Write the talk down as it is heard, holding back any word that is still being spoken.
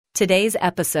Today's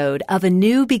episode of A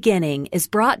New Beginning is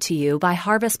brought to you by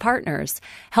Harvest Partners,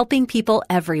 helping people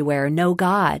everywhere know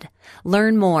God.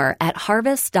 Learn more at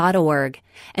harvest.org.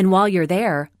 And while you're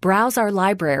there, browse our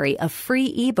library of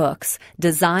free ebooks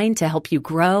designed to help you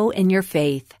grow in your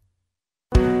faith.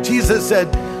 Jesus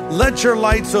said, "Let your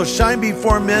light so shine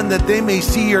before men that they may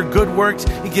see your good works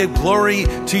and give glory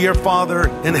to your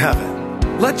Father in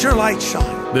heaven." Let your light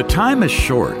shine. The time is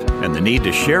short, and the need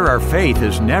to share our faith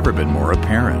has never been more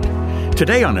apparent.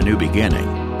 Today on A New Beginning,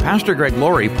 Pastor Greg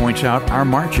Laurie points out our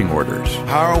marching orders.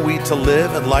 How are we to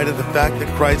live in light of the fact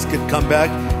that Christ could come back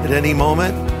at any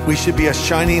moment? We should be a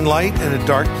shining light in a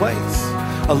dark place.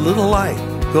 A little light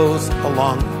goes a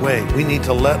long way. We need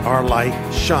to let our light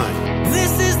shine.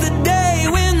 This is the day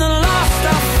when the lost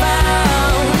are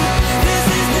found. This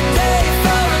is the day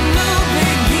for a new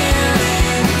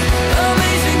beginning.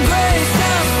 Amazing grace,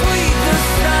 how sweet the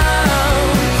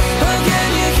sound. Again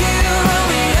you hear all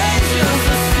the angels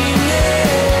are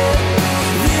singing.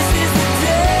 This is the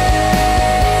day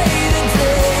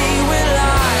when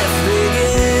life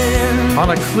begins. On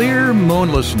a clear,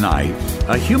 moonless night,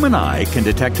 a human eye can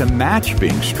detect a match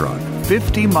being struck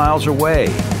 50 miles away.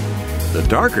 The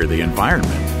darker the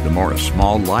environment, the more a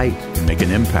small light can make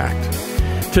an impact.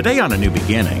 Today on A New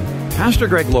Beginning, Pastor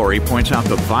Greg Laurie points out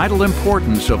the vital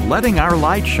importance of letting our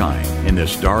light shine in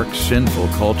this dark, sinful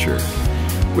culture.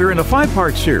 We're in a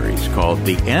 5-part series called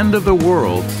The End of the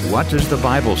World, What Does the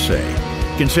Bible Say?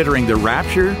 Considering the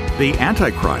Rapture, the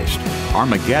Antichrist,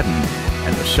 Armageddon,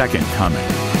 and the Second Coming.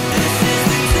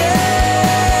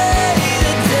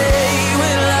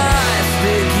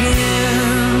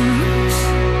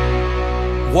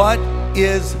 What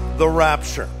is the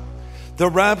rapture? The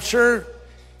rapture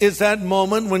is that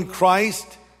moment when Christ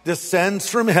descends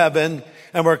from heaven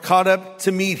and we're caught up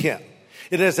to meet him.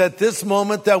 It is at this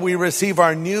moment that we receive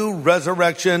our new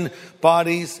resurrection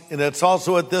bodies, and it's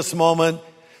also at this moment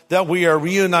that we are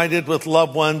reunited with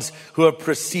loved ones who have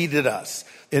preceded us.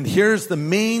 And here's the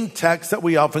main text that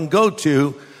we often go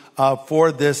to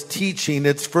for this teaching.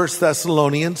 It's 1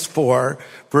 Thessalonians 4,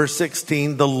 verse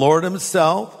 16. The Lord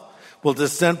himself will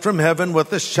descend from heaven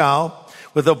with a shout,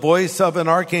 with the voice of an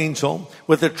archangel,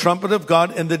 with the trumpet of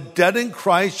God, and the dead in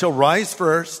Christ shall rise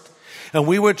first, and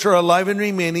we which are alive and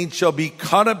remaining shall be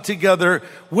caught up together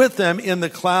with them in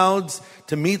the clouds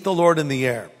to meet the Lord in the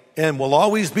air. And we'll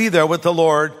always be there with the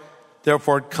Lord.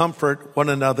 Therefore, comfort one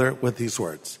another with these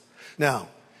words. Now,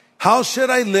 how should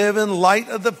I live in light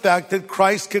of the fact that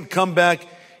Christ could come back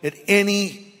at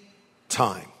any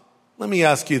time? Let me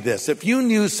ask you this. If you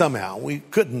knew somehow, we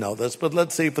couldn't know this, but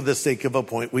let's say for the sake of a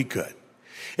point, we could.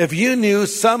 If you knew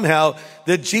somehow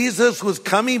that Jesus was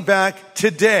coming back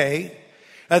today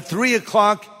at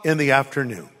 3:00 in the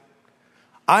afternoon,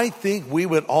 I think we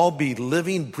would all be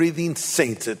living, breathing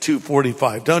saints at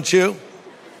 2:45, don't you?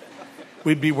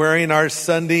 We'd be wearing our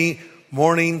Sunday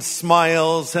morning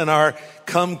smiles and our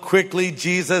come quickly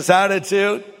Jesus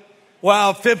attitude.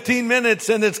 Wow, 15 minutes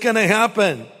and it's going to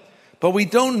happen. But we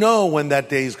don't know when that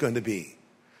day is going to be.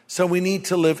 So we need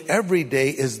to live every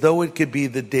day as though it could be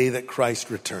the day that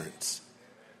Christ returns.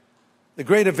 The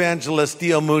great evangelist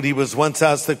D.L. Moody was once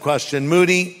asked the question,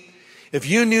 Moody, if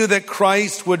you knew that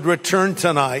Christ would return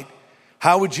tonight,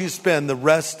 how would you spend the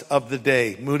rest of the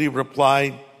day? Moody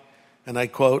replied, and I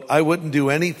quote, I wouldn't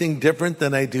do anything different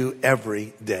than I do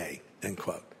every day, end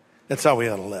quote. That's how we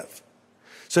ought to live.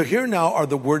 So here now are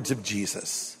the words of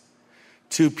Jesus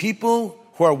to people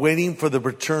who are waiting for the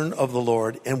return of the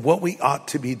Lord and what we ought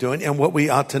to be doing and what we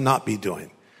ought to not be doing.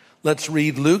 Let's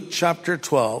read Luke chapter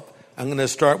 12. I'm going to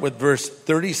start with verse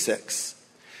 36.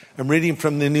 I'm reading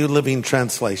from the New Living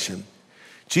Translation.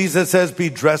 Jesus says, be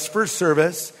dressed for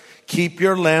service, keep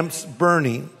your lamps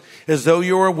burning, as though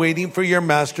you are waiting for your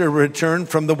master to return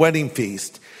from the wedding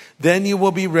feast. Then you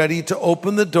will be ready to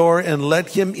open the door and let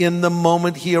him in the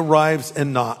moment he arrives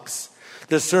and knocks.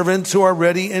 The servants who are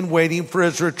ready and waiting for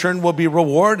his return will be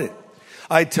rewarded.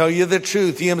 I tell you the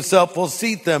truth, he himself will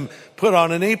seat them, put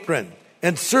on an apron,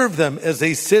 and serve them as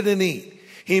they sit and eat.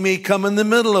 He may come in the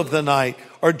middle of the night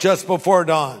or just before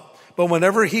dawn. But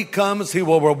whenever he comes, he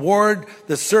will reward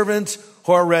the servants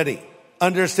who are ready.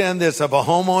 Understand this, if a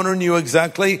homeowner knew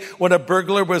exactly when a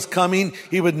burglar was coming,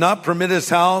 he would not permit his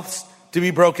house to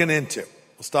be broken into.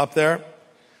 We'll stop there.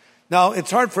 Now,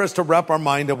 it's hard for us to wrap our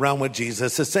mind around what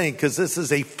Jesus is saying because this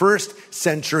is a first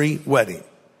century wedding.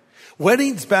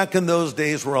 Weddings back in those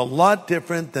days were a lot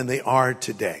different than they are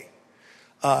today.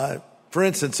 For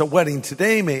instance, a wedding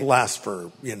today may last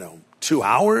for, 2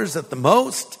 hours at the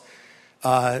most.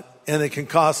 And it can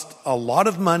cost a lot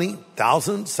of money,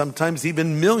 thousands, sometimes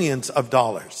even millions of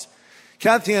dollars.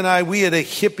 Kathy and I, we had a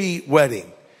hippie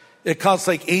wedding. It costs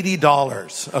like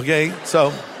 $80, okay?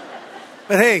 So,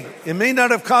 but hey, it may not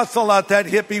have cost a lot, that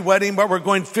hippie wedding, but we're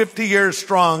going 50 years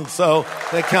strong, so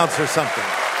that counts for something.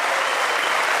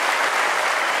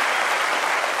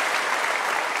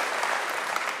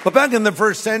 But back in the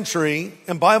first century,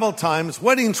 in Bible times,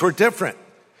 weddings were different.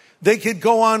 They could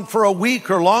go on for a week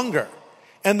or longer.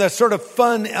 And the sort of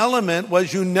fun element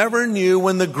was you never knew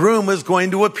when the groom was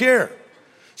going to appear.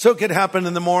 So it could happen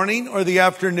in the morning or the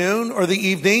afternoon or the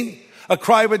evening. A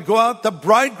cry would go out, the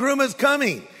bridegroom is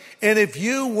coming. And if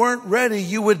you weren't ready,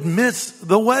 you would miss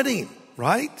the wedding,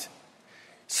 right?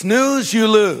 Snooze, you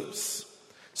lose.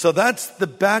 So that's the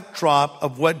backdrop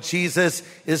of what Jesus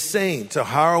is saying. So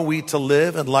how are we to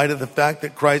live in light of the fact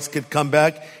that Christ could come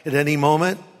back at any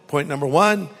moment? Point number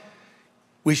one,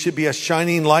 we should be a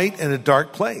shining light in a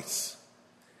dark place.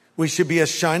 We should be a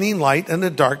shining light in a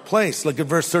dark place. Look at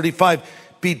verse 35.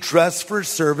 Be dressed for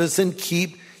service and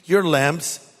keep your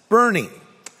lamps burning.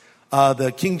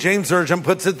 The King James Version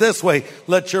puts it this way.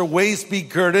 Let your waist be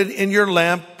girded and your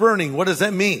lamp burning. What does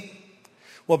that mean?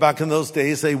 Well, back in those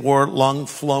days, they wore long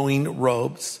flowing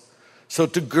robes. So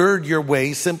to gird your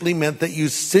waist simply meant that you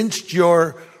cinched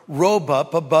your robe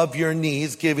up above your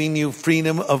knees, giving you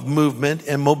freedom of movement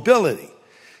and mobility.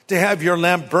 To have your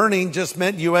lamp burning just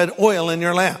meant you had oil in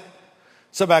your lamp.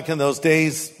 So back in those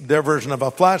days, their version of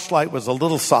a flashlight was a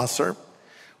little saucer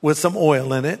with some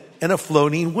oil in it and a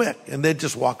floating wick. And they'd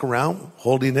just walk around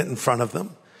holding it in front of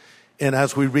them. And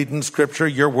as we read in Scripture,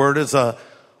 your word is a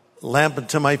lamp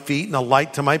unto my feet and a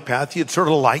light to my path. You'd sort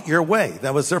of light your way.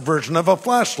 That was their version of a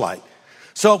flashlight.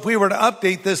 So if we were to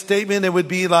update this statement, it would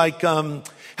be like,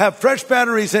 have fresh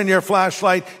batteries in your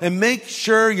flashlight and make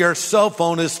sure your cell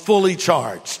phone is fully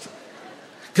charged.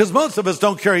 Because most of us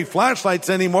don't carry flashlights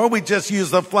anymore. We just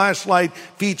use the flashlight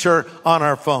feature on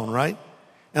our phone, right?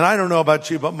 And I don't know about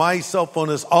you, but my cell phone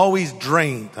is always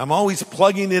drained. I'm always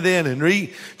plugging it in and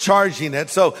recharging it.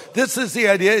 So this is the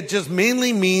idea. It just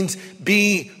mainly means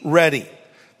be ready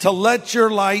to let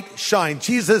your light shine.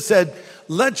 Jesus said,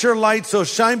 let your light so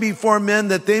shine before men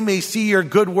that they may see your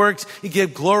good works and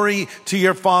give glory to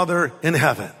your Father in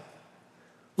heaven.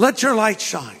 Let your light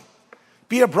shine.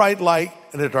 Be a bright light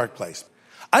in a dark place.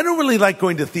 I don't really like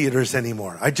going to theaters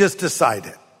anymore. I just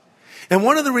decided. And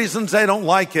one of the reasons I don't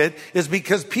like it is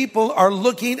because people are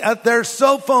looking at their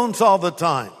cell phones all the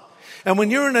time. And when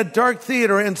you're in a dark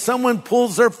theater and someone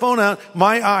pulls their phone out,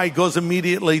 my eye goes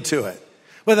immediately to it.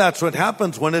 Well, that's what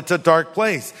happens when it's a dark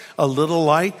place. A little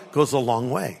light goes a long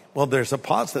way. Well, there's a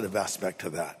positive aspect to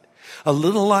that. A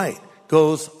little light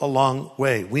goes a long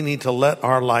way. We need to let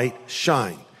our light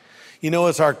shine. You know,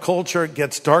 as our culture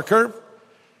gets darker,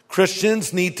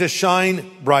 Christians need to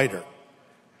shine brighter.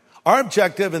 Our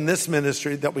objective in this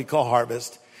ministry that we call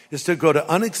Harvest is to go to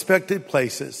unexpected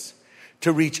places,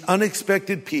 to reach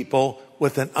unexpected people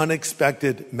with an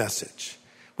unexpected message.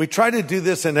 We try to do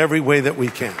this in every way that we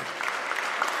can.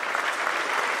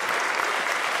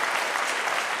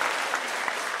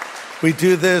 We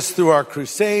do this through our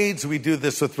crusades. We do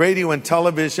this with radio and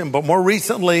television. But more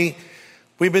recently,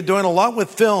 we've been doing a lot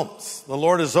with films. The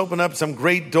Lord has opened up some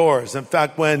great doors. In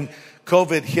fact, when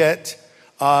COVID hit,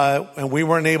 and we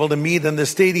weren't able to meet in the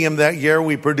stadium that year,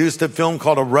 we produced a film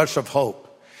called A Rush of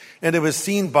Hope. And it was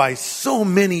seen by so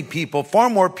many people, far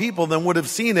more people than would have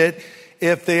seen it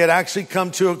if they had actually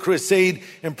come to a crusade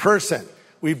in person.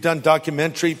 We've done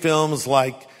documentary films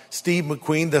like Steve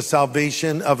McQueen, The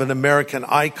Salvation of an American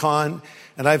Icon.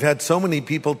 And I've had so many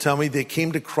people tell me they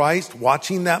came to Christ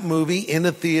watching that movie in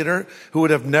a theater who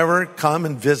would have never come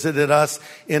and visited us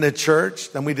in a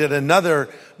church. Then we did another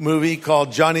movie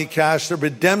called Johnny Cash, The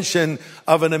Redemption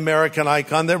of an American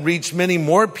Icon, that reached many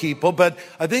more people. But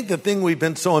I think the thing we've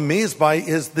been so amazed by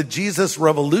is the Jesus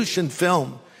Revolution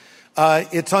film.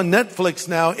 It's on Netflix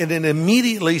now, and it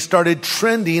immediately started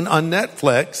trending on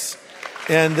Netflix.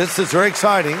 And this is very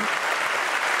exciting,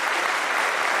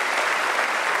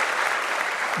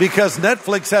 because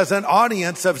Netflix has an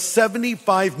audience of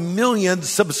 75 million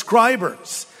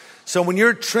subscribers. So when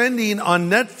you're trending on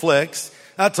Netflix,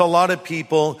 that's a lot of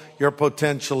people you're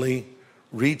potentially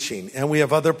reaching. And we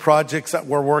have other projects that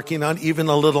we're working on, even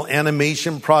a little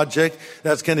animation project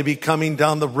that's going to be coming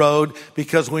down the road,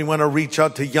 because we want to reach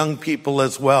out to young people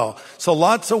as well. So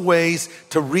lots of ways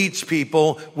to reach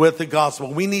people with the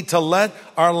gospel. We need to let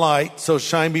our light so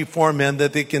shine before men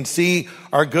that they can see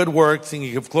our good works and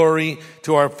give glory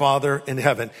to our Father in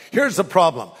heaven. Here's the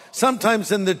problem.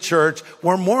 Sometimes in the church,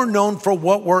 we're more known for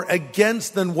what we're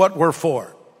against than what we're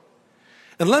for.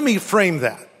 And let me frame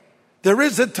that. There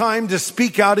is a time to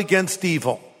speak out against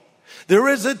evil. There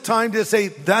is a time to say,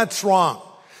 that's wrong.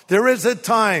 There is a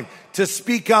time to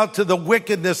speak out to the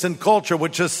wickedness in culture,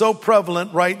 which is so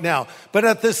prevalent right now. But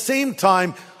at the same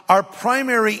time, our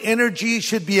primary energy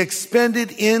should be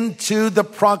expended into the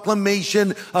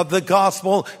proclamation of the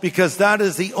gospel, because that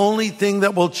is the only thing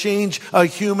that will change a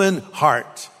human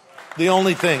heart. The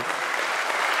only thing.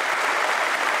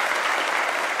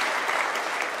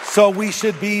 So we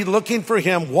should be looking for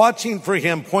him, watching for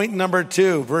him. Point number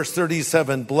 2, verse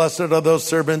 37. Blessed are those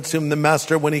servants whom the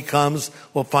master, when he comes,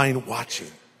 will find watching.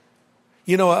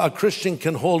 You know, a Christian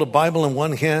can hold a Bible in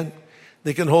one hand.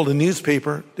 They can hold a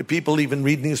newspaper. Do people even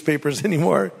read newspapers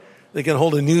anymore? They can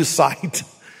hold a news site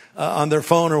on their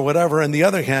phone or whatever in the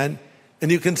other hand.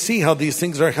 And you can see how these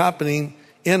things are happening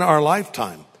in our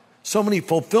lifetime. So many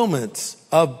fulfillments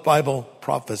of Bible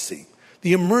prophecy.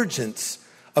 The emergence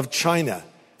of China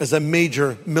as a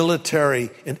major military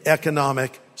and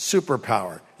economic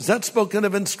superpower. Is that spoken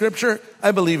of in Scripture?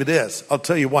 I believe it is. I'll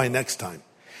tell you why next time.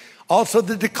 Also,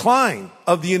 the decline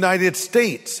of the United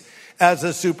States as a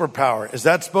superpower. Is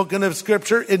that spoken of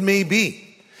Scripture? It may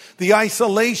be. The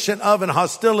isolation of and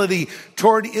hostility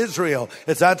toward Israel.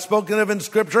 Is that spoken of in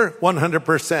Scripture?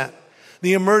 100%.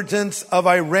 The emergence of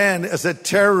Iran as a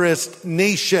terrorist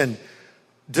nation,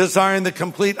 desiring the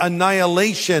complete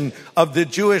annihilation of the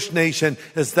Jewish nation.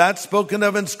 Is that spoken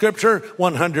of in Scripture?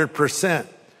 100%.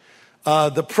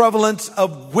 The prevalence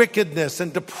of wickedness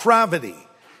and depravity.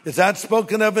 Is that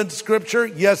spoken of in Scripture?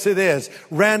 Yes, it is.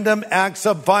 Random acts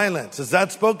of violence. Is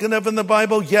that spoken of in the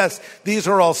Bible? Yes. These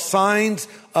are all signs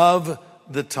of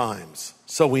the times.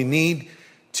 So we need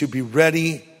to be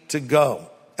ready to go.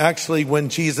 Actually, when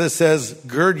Jesus says,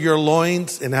 gird your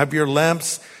loins and have your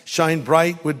lamps shine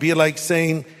bright, would be like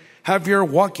saying, have your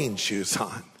walking shoes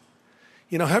on.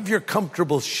 You know, have your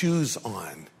comfortable shoes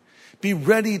on. Be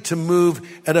ready to move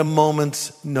at a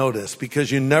moment's notice,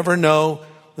 because you never know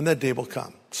when that day will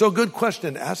come. So a good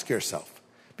question to ask yourself.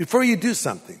 Before you do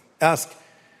something, ask,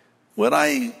 would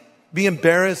I be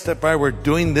embarrassed if I were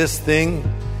doing this thing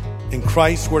and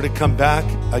Christ were to come back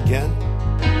again?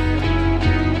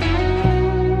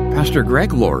 Pastor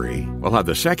Greg Laurie will have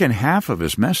the second half of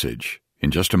his message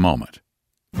in just a moment.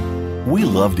 We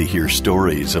love to hear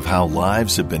stories of how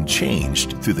lives have been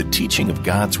changed through the teaching of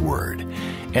God's Word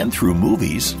and through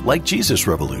movies like Jesus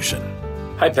Revolution.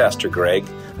 Hi, Pastor Greg.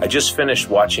 I just finished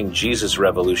watching Jesus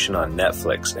Revolution on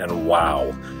Netflix, and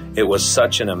wow, it was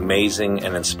such an amazing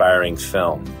and inspiring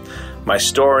film. My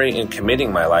story in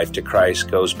committing my life to Christ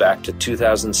goes back to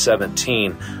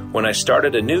 2017 when I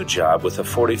started a new job with a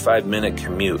 45-minute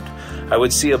commute. I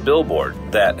would see a billboard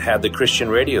that had the Christian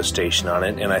radio station on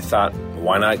it, and I thought,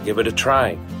 why not give it a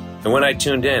try? And when I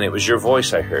tuned in, it was your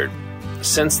voice I heard.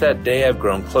 Since that day, I've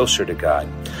grown closer to God.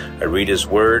 I read His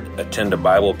Word, attend a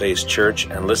Bible-based church,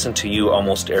 and listen to you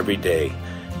almost every day.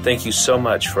 Thank you so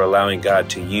much for allowing God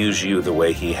to use you the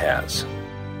way He has.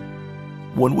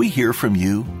 When we hear from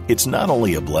you, it's not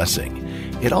only a blessing,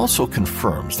 it also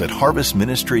confirms that Harvest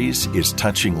Ministries is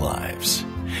touching lives.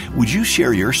 Would you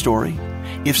share your story?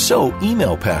 If so,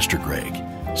 email Pastor Greg.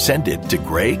 Send it to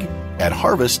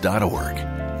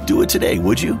greg@harvest.org. Do it today,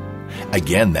 would you?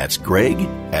 Again, that's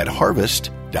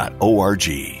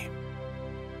greg@harvest.org.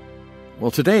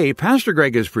 Well, today, Pastor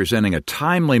Greg is presenting a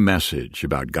timely message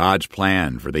about God's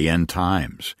plan for the end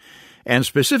times, and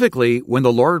specifically when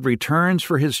the Lord returns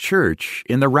for His church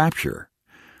in the Rapture.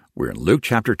 We're in Luke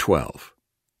chapter 12.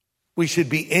 We should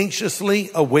be anxiously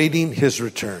awaiting His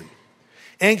return.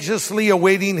 Anxiously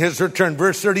awaiting His return.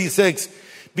 Verse 36,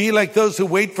 be like those who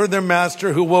wait for their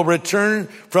master, who will return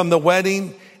from the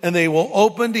wedding, and they will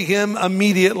open to him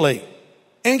immediately.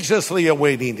 Anxiously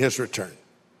awaiting His return.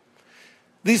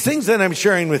 These things that I'm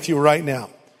sharing with you right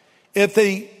now, if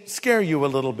they scare you a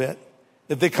little bit,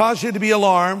 if they cause you to be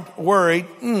alarmed, worried,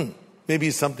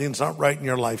 maybe something's not right in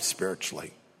your life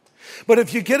spiritually. But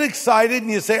if you get excited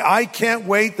and you say, I can't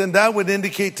wait, then that would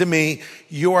indicate to me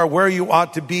you are where you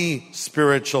ought to be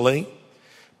spiritually.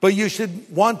 But you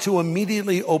should want to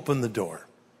immediately open the door.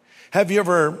 Have you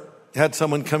ever had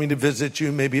someone coming to visit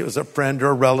you? Maybe it was a friend or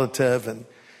a relative, and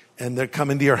they're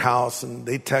coming to your house and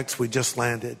they text, we just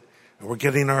landed. We're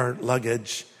getting our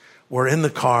luggage. We're in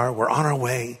the car. We're on our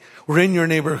way. We're in your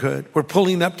neighborhood. We're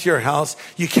pulling up to your house.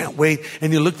 You can't wait.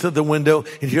 And you look through the window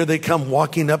and here they come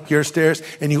walking up your stairs,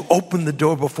 and you open the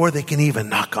door before they can even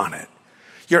knock on it.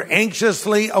 You're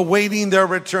anxiously awaiting their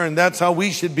return. That's how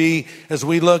we should be as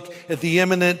we look at the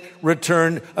imminent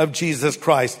return of Jesus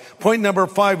Christ. Point number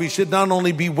 5, we should not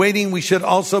only be waiting, we should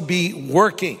also be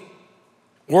working.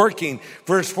 Working.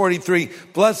 Verse 43,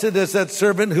 blessed is that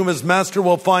servant whom his master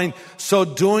will find so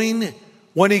doing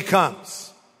when he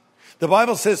comes. The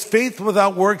Bible says faith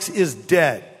without works is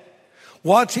dead.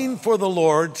 Watching for the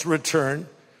Lord's return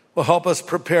will help us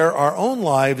prepare our own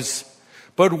lives,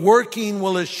 but working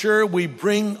will assure we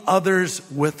bring others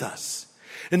with us.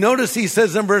 And notice he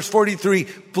says in verse 43,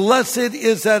 blessed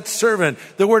is that servant.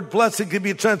 The word blessed could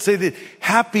be translated,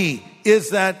 happy is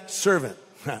that servant.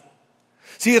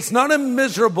 See, it's not a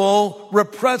miserable,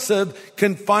 repressive,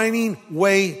 confining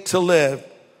way to live,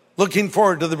 looking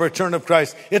forward to the return of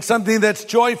Christ. It's something that's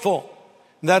joyful.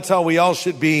 And that's how we all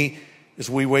should be as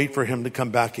we wait for him to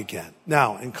come back again.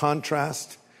 Now, in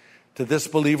contrast to this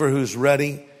believer who's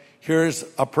ready, here's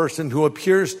a person who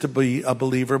appears to be a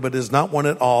believer but is not one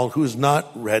at all, who's not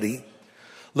ready.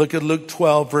 Look at Luke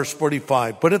 12, verse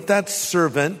 45. But if that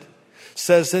servant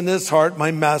says in his heart, my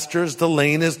master is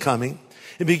delaying his coming,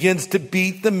 and begins to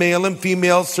beat the male and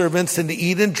female servants and to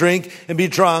eat and drink and be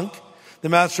drunk, the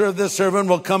master of the servant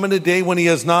will come in a day when he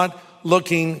is not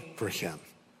looking for him.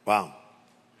 Wow.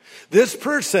 This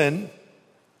person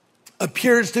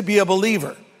appears to be a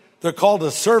believer. They're called a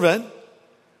servant,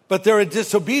 but they're a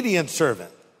disobedient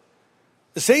servant.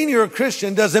 Saying you're a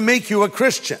Christian doesn't make you a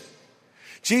Christian.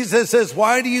 Jesus says,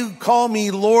 why do you call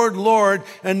me Lord, Lord,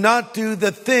 and not do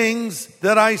the things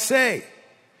that I say?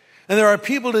 And there are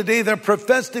people today that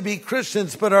profess to be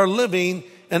Christians, but are living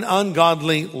an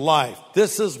ungodly life.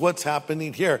 This is what's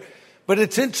happening here. But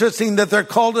it's interesting that they're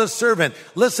called a servant.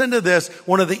 Listen to this.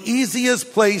 One of the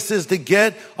easiest places to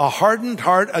get a hardened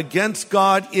heart against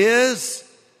God is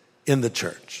in the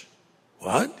church.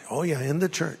 What? Oh yeah, in the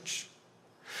church.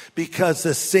 Because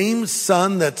the same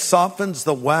sun that softens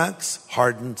the wax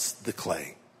hardens the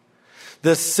clay.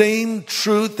 The same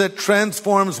truth that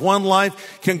transforms one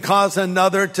life can cause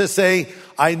another to say,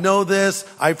 I know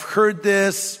this, I've heard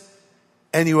this,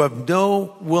 and you have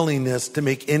no willingness to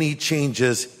make any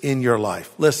changes in your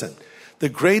life. Listen, the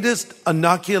greatest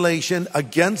inoculation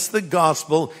against the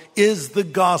gospel is the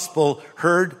gospel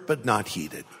heard but not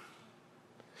heeded.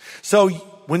 So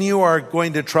when you are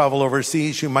going to travel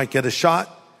overseas, you might get a shot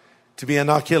to be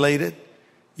inoculated.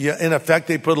 In effect,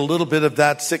 they put a little bit of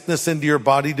that sickness into your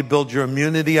body to build your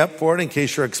immunity up for it in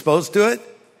case you're exposed to it.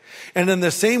 And in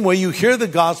the same way, you hear the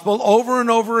gospel over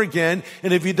and over again,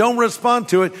 and if you don't respond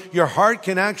to it, your heart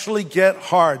can actually get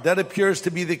hard. That appears to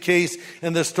be the case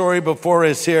in the story before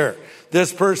us here.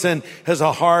 This person has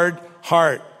a hard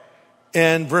heart.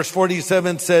 And verse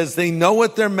 47 says, they know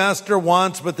what their master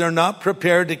wants, but they're not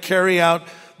prepared to carry out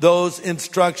those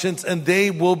instructions, and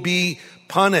they will be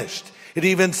punished. It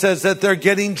even says that they're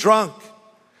getting drunk.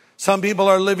 Some people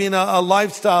are living a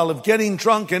lifestyle of getting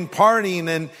drunk and partying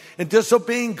and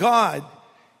disobeying God.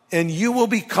 And you will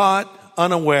be caught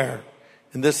unaware.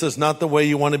 And this is not the way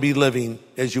you want to be living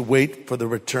as you wait for the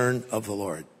return of the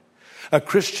Lord. A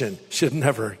Christian should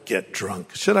never get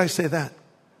drunk. Should I say that?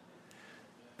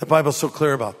 The Bible's so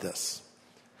clear about this.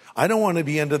 I don't want to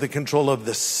be under the control of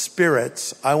the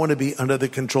spirits. I want to be under the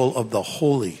control of the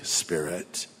Holy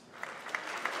Spirit.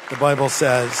 The Bible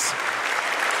says,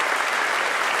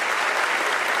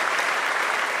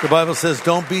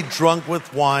 don't be drunk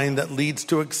with wine that leads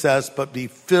to excess, but be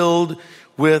filled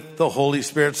with the Holy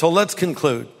Spirit. So let's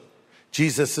conclude.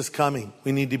 Jesus is coming.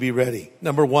 We need to be ready.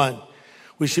 Number one,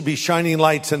 we should be shining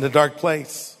lights in a dark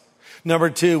place. Number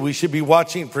two, we should be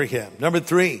watching for him. Number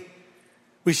three,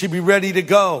 we should be ready to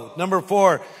go. Number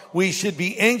four, we should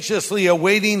be anxiously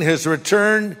awaiting his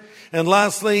return. And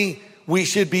lastly, we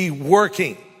should be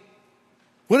working.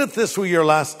 What if this were your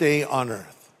last day on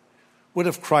earth? What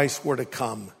if Christ were to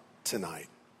come tonight?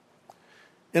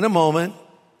 In a moment,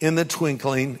 in the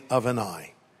twinkling of an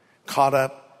eye, caught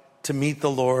up to meet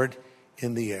the Lord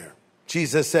in the air.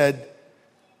 Jesus said,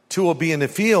 two will be in the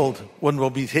field, one will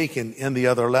be taken and the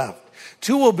other left.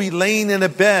 Two will be laying in a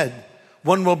bed,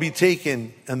 one will be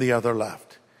taken and the other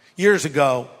left. Years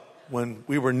ago, when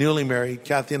we were newly married,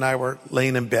 Kathy and I were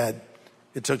laying in bed.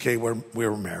 It's okay, we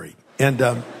were married.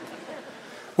 And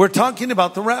we're talking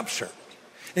about the rapture.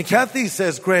 And Kathy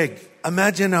says, Greg,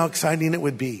 imagine how exciting it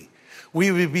would be.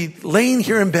 We would be laying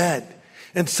here in bed,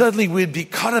 and suddenly we'd be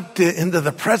caught up into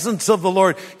the presence of the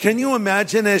Lord. Can you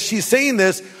imagine? As she's saying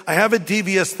this, I have a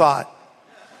devious thought.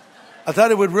 I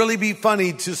thought it would really be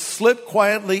funny to slip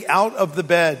quietly out of the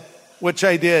bed, which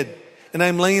I did. And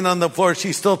I'm laying on the floor.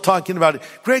 She's still talking about it.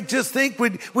 Greg, just think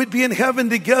we'd be in heaven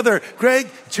together. Greg,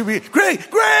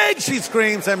 Greg, she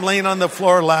screams. I'm laying on the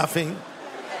floor laughing.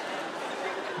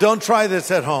 Don't try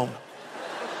this at home.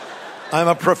 I'm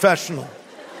a professional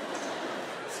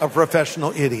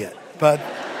idiot. But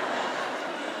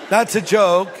that's a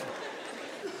joke.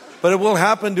 But it will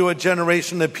happen to a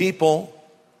generation of people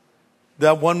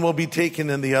that one will be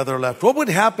taken and the other left. What would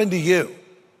happen to you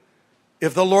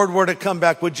If the Lord were to come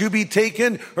back, would you be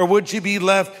taken or would you be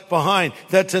left behind?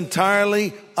 That's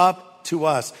entirely up to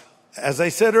us. As I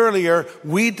said earlier,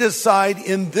 we decide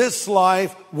in this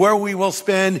life where we will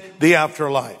spend the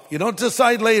afterlife. You don't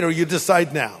decide later, you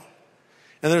decide now.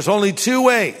 And there's only two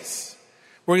ways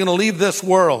we're going to leave this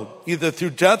world, either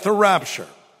through death or rapture.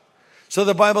 So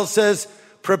the Bible says,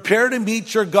 prepare to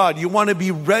meet your God. You want to be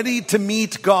ready to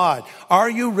meet God. Are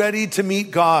you ready to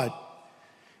meet God?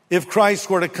 If Christ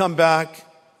were to come back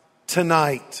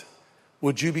tonight,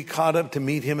 would you be caught up to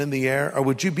meet him in the air? Or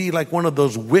would you be like one of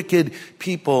those wicked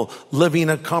people living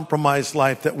a compromised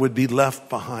life that would be left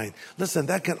behind? Listen,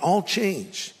 that can all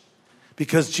change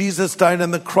because Jesus died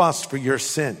on the cross for your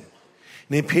sin.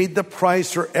 And he paid the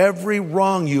price for every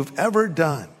wrong you've ever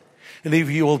done. And if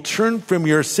you will turn from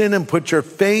your sin and put your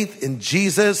faith in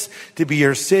Jesus to be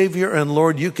your Savior and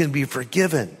Lord, you can be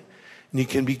forgiven. And you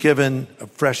can be given a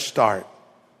fresh start,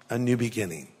 a new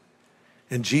beginning.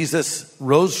 And Jesus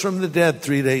rose from the dead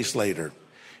 3 days later.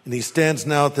 And he stands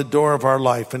now at the door of our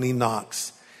life and he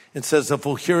knocks and says, if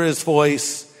we'll hear his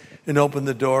voice and open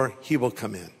the door, he will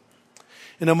come in.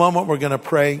 In a moment, we're going to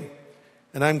pray.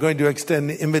 And I'm going to extend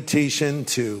the invitation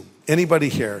to anybody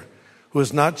here who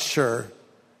is not sure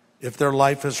if their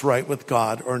life is right with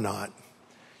God or not.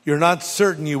 You're not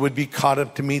certain you would be caught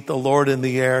up to meet the Lord in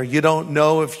the air. You don't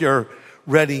know if you're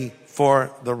ready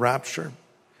for the rapture.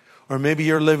 Or maybe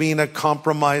you're living a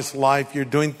compromised life. You're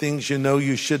doing things you know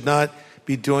you should not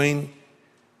be doing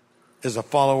as a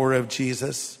follower of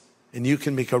Jesus. And you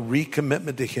can make a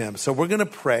recommitment to him. So we're going to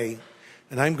pray.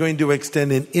 And I'm going to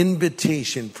extend an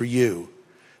invitation for you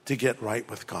to get right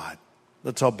with God.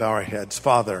 Let's all bow our heads.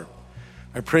 Father,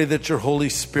 I pray that your Holy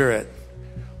Spirit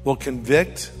will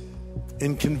convict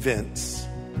and convince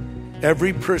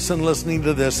every person listening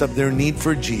to this of their need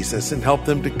for Jesus and help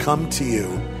them to come to you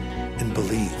and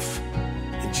believe.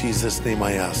 In Jesus' name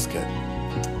I ask it.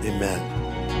 Amen.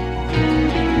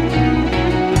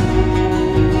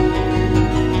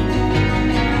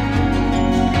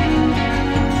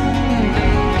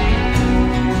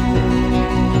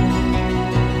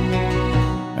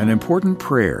 An important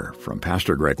prayer from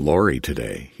Pastor Greg Laurie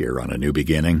today here on A New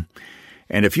Beginning.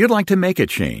 And if you'd like to make a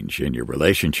change in your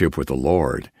relationship with the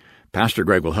Lord, Pastor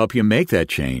Greg will help you make that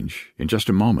change in just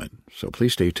a moment. So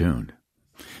please stay tuned.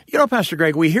 You know, Pastor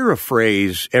Greg, we hear a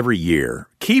phrase every year,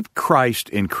 keep Christ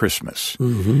in Christmas.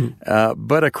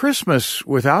 But a Christmas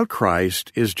without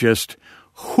Christ is just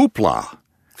hoopla.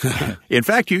 In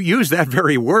fact, you use that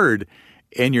very word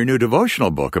in your new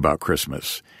devotional book about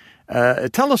Christmas.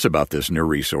 Tell us about this new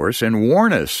resource and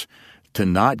warn us to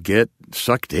not get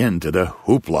sucked into the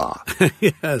hoopla.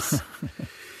 Yes.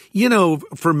 You know,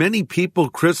 for many people,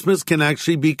 Christmas can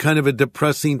actually be kind of a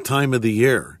depressing time of the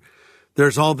year.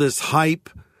 There's all this hype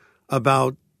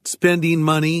about spending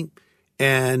money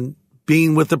and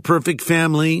being with the perfect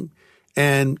family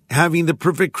and having the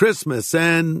perfect Christmas.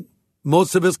 And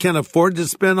most of us can't afford to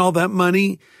spend all that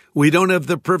money. We don't have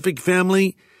the perfect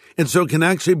family. And so it can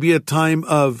actually be a time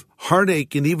of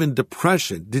heartache and even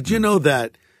depression. Did you know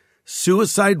that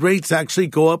suicide rates actually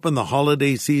go up in the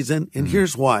holiday season? And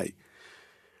here's why.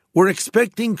 We're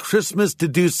expecting Christmas to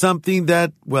do something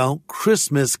that, well,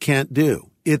 Christmas can't do.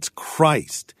 It's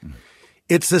Christ.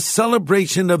 It's a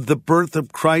celebration of the birth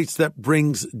of Christ that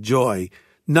brings joy,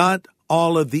 not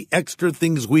all of the extra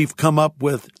things we've come up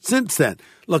with since then.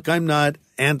 Look, I'm not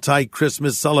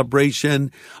anti-Christmas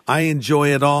celebration. I enjoy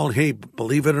it all. Hey,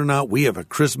 believe it or not, we have a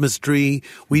Christmas tree.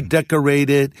 We decorate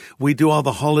it. We do all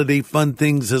the holiday fun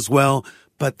things as well.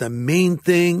 But the main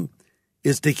thing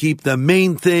is to keep the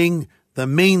main thing,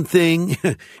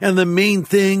 and the main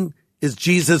thing is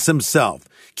Jesus himself,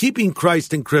 keeping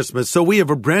Christ in Christmas. So we have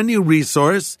a brand new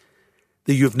resource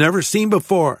that you've never seen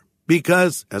before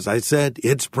because, as I said,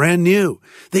 it's brand new.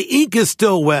 The ink is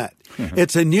still wet.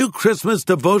 It's a new Christmas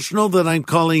devotional that I'm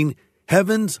calling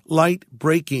Heaven's Light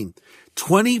Breaking.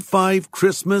 25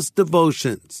 Christmas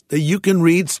devotions that you can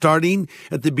read starting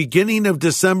at the beginning of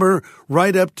December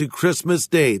right up to Christmas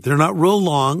Day. They're not real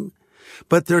long,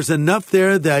 but there's enough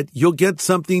there that you'll get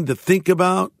something to think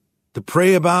about, to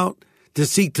pray about, to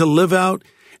seek to live out.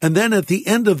 And then at the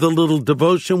end of the little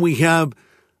devotion, we have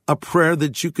a prayer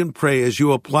that you can pray as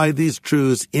you apply these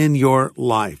truths in your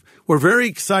life. We're very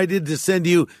excited to send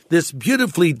you this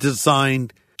beautifully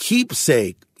designed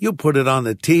keepsake. You'll put it on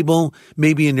a table,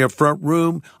 maybe in your front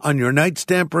room, on your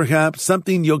nightstand perhaps,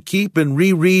 something you'll keep and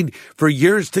reread for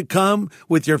years to come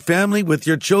with your family, with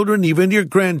your children, even your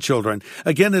grandchildren.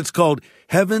 Again, it's called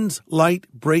Heaven's Light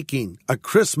Breaking, a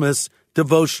Christmas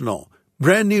devotional.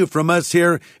 Brand new from us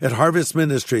here at Harvest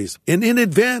Ministries. And in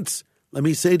advance, let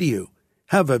me say to you,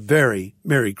 Have a very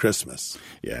Merry Christmas.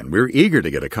 Yeah, and we're eager to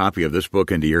get a copy of this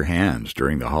book into your hands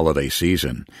during the holiday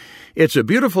season. It's a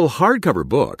beautiful hardcover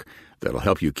book that'll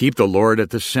help you keep the Lord at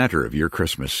the center of your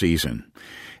Christmas season.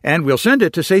 And we'll send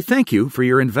it to say thank you for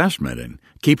your investment in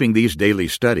keeping these daily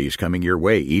studies coming your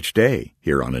way each day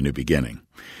here on A New Beginning.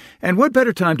 And what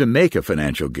better time to make a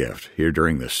financial gift here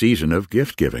during the season of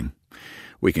gift giving?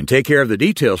 We can take care of the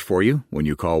details for you when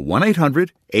you call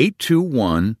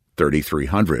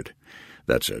 1-800-821-3300.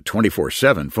 That's a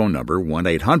 24/7 phone number,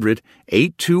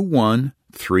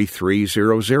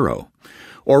 1-800-821-3300.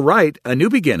 Or write A New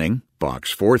Beginning,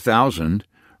 Box 4000,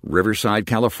 Riverside,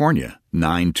 California,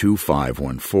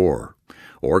 92514.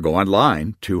 Or go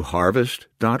online to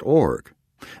harvest.org.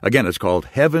 Again, it's called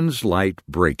Heaven's Light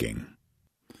Breaking.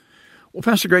 Well,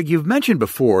 Pastor Greg, you've mentioned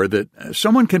before that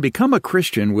someone can become a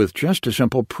Christian with just a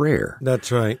simple prayer.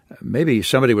 That's right. Maybe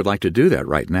somebody would like to do that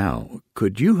right now.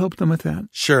 Could you help them with that?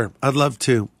 Sure, I'd love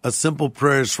to. A simple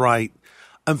prayer is right.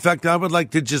 In fact, I would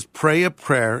like to just pray a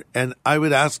prayer, and I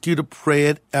would ask you to pray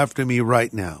it after me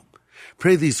right now.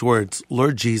 Pray these words: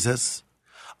 Lord Jesus,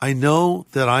 I know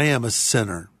that I am a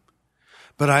sinner,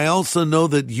 but I also know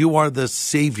that you are the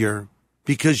Savior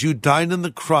because you died on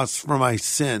the cross for my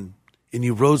sin. And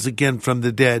you rose again from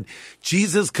the dead.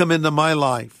 Jesus, come into my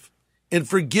life and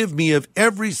forgive me of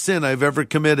every sin I've ever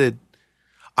committed.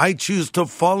 I choose to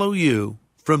follow you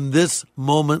from this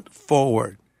moment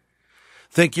forward.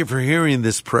 Thank you for hearing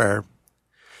this prayer.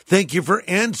 Thank you for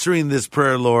answering this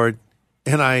prayer, Lord.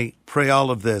 And I pray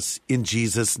all of this in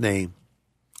Jesus' name.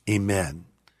 Amen.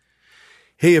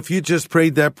 Hey, if you just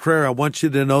prayed that prayer, I want you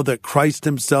to know that Christ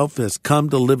himself has come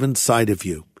to live inside of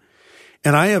you.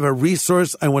 And I have a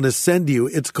resource I want to send you.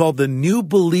 It's called the New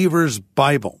Believer's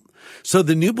Bible. So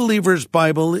the New Believer's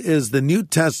Bible is the New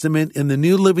Testament in the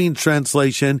New Living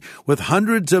Translation with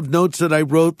hundreds of notes that I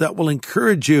wrote that will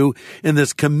encourage you in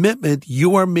this commitment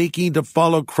you are making to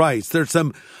follow Christ. There's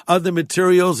some other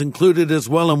materials included as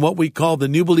well in what we call the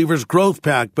New Believer's Growth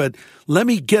Pack. But let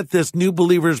me get this New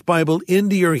Believer's Bible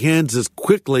into your hands as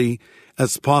quickly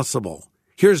as possible.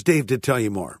 Here's Dave to tell you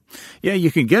more. Yeah,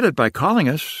 you can get it by calling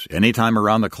us anytime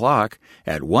around the clock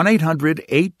at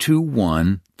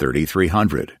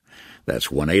 1-800-821-3300. That's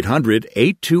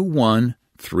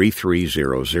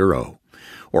 1-800-821-3300.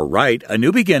 Or write A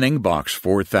New Beginning, Box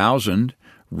 4000,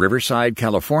 Riverside,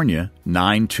 California,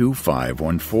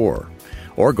 92514.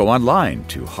 Or go online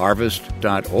to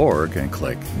harvest.org and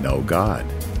click Know God.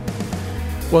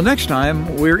 Well, next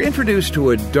time, we're introduced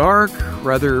to a dark,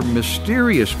 rather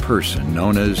mysterious person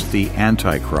known as the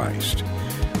Antichrist.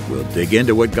 We'll dig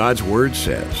into what God's Word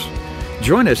says.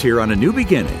 Join us here on A New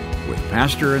Beginning with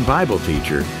pastor and Bible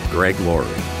teacher Greg Laurie.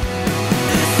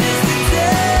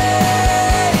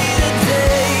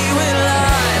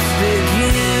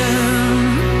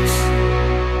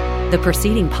 The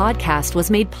preceding podcast was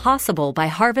made possible by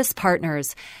Harvest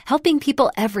Partners, helping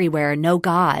people everywhere know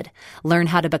God. Learn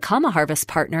how to become a Harvest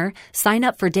Partner, sign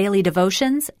up for daily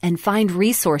devotions, and find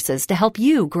resources to help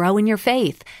you grow in your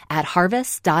faith at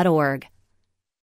harvest.org.